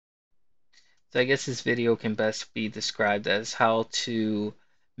So I guess this video can best be described as how to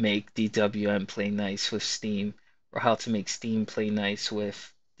make DWM play nice with Steam, or how to make Steam play nice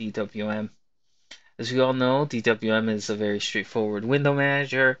with DWM. As we all know, DWM is a very straightforward window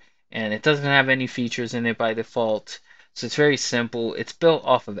manager, and it doesn't have any features in it by default. So it's very simple. It's built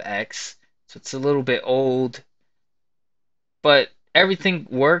off of X, so it's a little bit old, but everything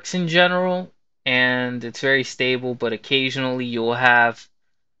works in general, and it's very stable, but occasionally you'll have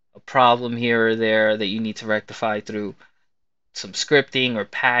a problem here or there that you need to rectify through some scripting or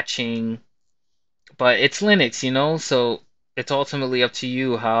patching. But it's Linux, so it's ultimately up to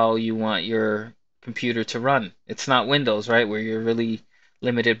you how you want your computer to run. It's not Windows, right, where you're really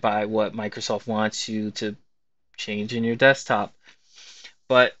limited by what Microsoft wants you to change in your desktop.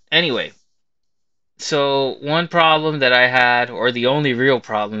 But anyway, so one problem that I had, or the only real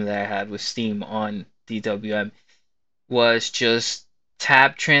problem that I had with Steam on DWM, was just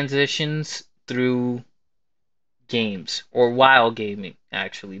tab transitions through games, or while gaming,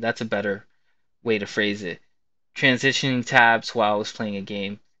 actually. That's a better way to phrase it. Transitioning tabs while I was playing a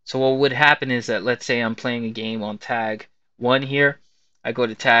game. So what would happen is that, let's say I'm playing a game on tag 1 here, I go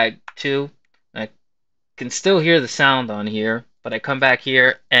to tag 2, and I can still hear the sound on here, but I come back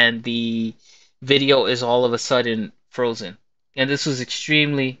here and the video is all of a sudden frozen. And this was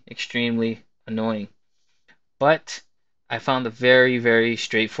extremely, extremely annoying. But I found a very, very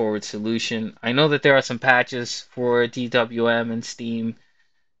straightforward solution. I know that there are some patches for DWM and Steam,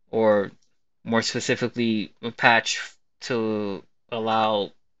 or more specifically, a patch to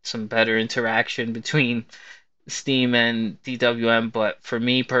allow some better interaction between Steam and DWM, but for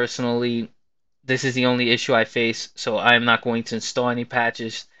me personally, this is the only issue I face, so I'm not going to install any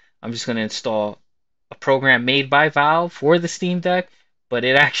patches. I'm just going to install a program made by Valve for the Steam Deck, but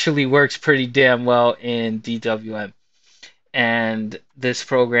it actually works pretty damn well in DWM. And this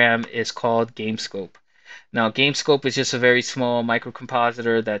program is called GameScope. Now, GameScope is just a very small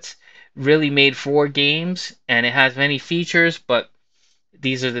microcompositor that's really made for games, and it has many features, but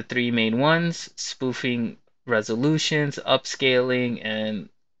these are the three main ones: spoofing resolutions, upscaling, and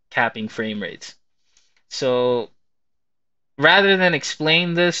capping frame rates. So rather than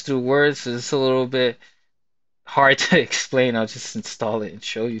explain this through words, it's a little bit hard to explain. I'll just install it and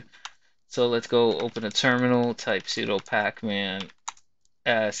show you. So let's go open a terminal, type sudo pacman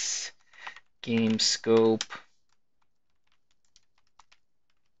s gamescope.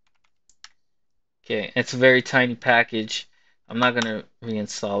 Okay, it's a very tiny package. I'm not gonna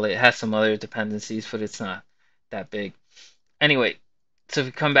reinstall it. It has some other dependencies, but it's not that big. Anyway, so if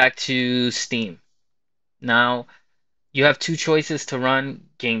we come back to Steam, now you have two choices to run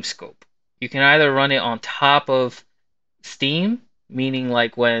GameScope. You can either run it on top of Steam, meaning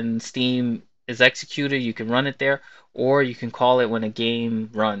like when Steam is executed, you can run it there, or you can call it when a game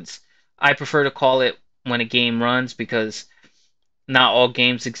runs. I prefer to call it when a game runs because not all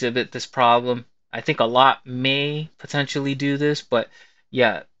games exhibit this problem. I think a lot may potentially do this, but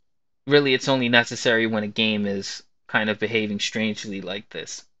yeah, really it's only necessary when a game is kind of behaving strangely like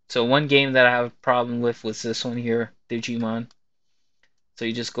this. So one game that I have a problem with was this one here, Digimon. So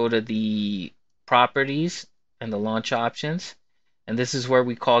you just go to the properties and the launch options, and this is where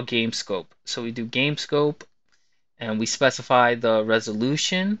we call GameScope. So we do GameScope and we specify the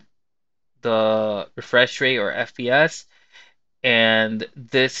resolution, the refresh rate or FPS, and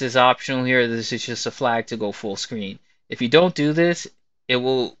this is optional here. This is just a flag to go full screen. If you don't do this, it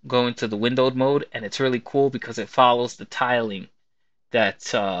will go into the windowed mode, and it's really cool because it follows the tiling that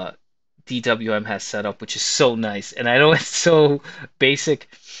DWM has set up, which is so nice. And I know it's so basic,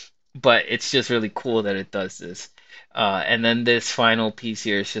 but it's just really cool that it does this. And then this final piece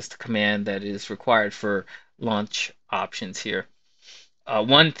here is just a command that is required for launch options here.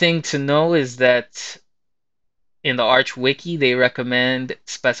 One thing to know is that in the Arch Wiki, they recommend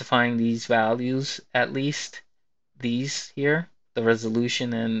specifying these values, at least these here, the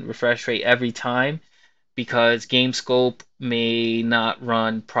resolution and refresh rate every time, because GameScope may not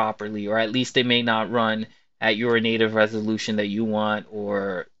run properly, or at least they may not run at your native resolution that you want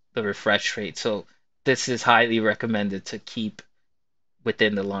or the refresh rate. So this is highly recommended to keep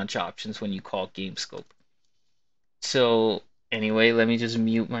within the launch options when you call GameScope. So anyway, let me just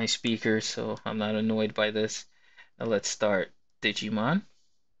mute my speaker so I'm not annoyed by this. Now let's start Digimon.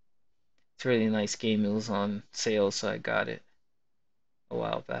 It's a really nice game. It was on sale, so I got it a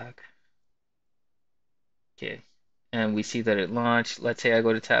while back. Okay, and we see that it launched. Let's say I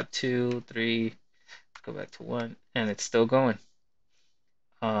go to tab 2, 3, go back to 1, and it's still going.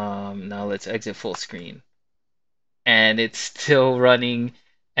 Now let's exit full screen. And it's still running,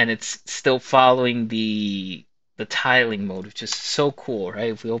 and it's still following the the tiling mode, which is so cool,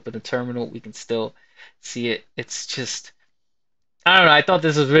 right? If we open the terminal, we can still see it. It's just, I don't know, I thought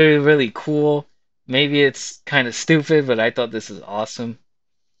this was really, really cool. Maybe it's kind of stupid, but I thought this is awesome.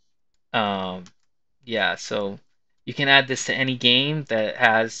 Um, yeah, so you can add this to any game that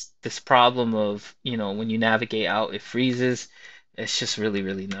has this problem of, when you navigate out, it freezes. It's just really,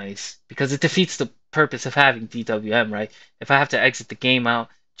 really nice because it defeats the purpose of having DWM, right? If I have to exit the game out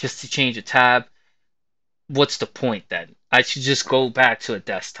just to change a tab, what's the point then? I should just go back to a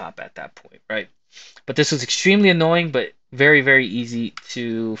desktop at that point, right? But this was extremely annoying, but very, very easy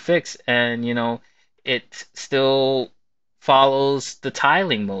to fix. And, it still follows the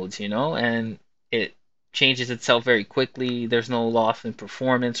tiling modes, and it changes itself very quickly. There's no loss in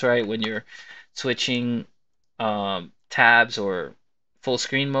performance, right? When you're switching tabs or full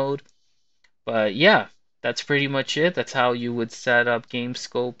screen mode. But yeah, that's pretty much it. That's how you would set up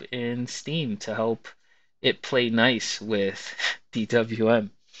GameScope in Steam to help it play nice with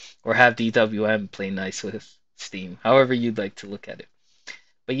DWM, or have DWM play nice with Steam, however you'd like to look at it.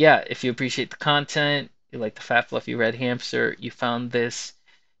 But yeah, if you appreciate the content, you like the fat fluffy red hamster, you found this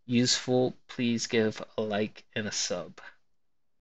useful, please give a like and a sub.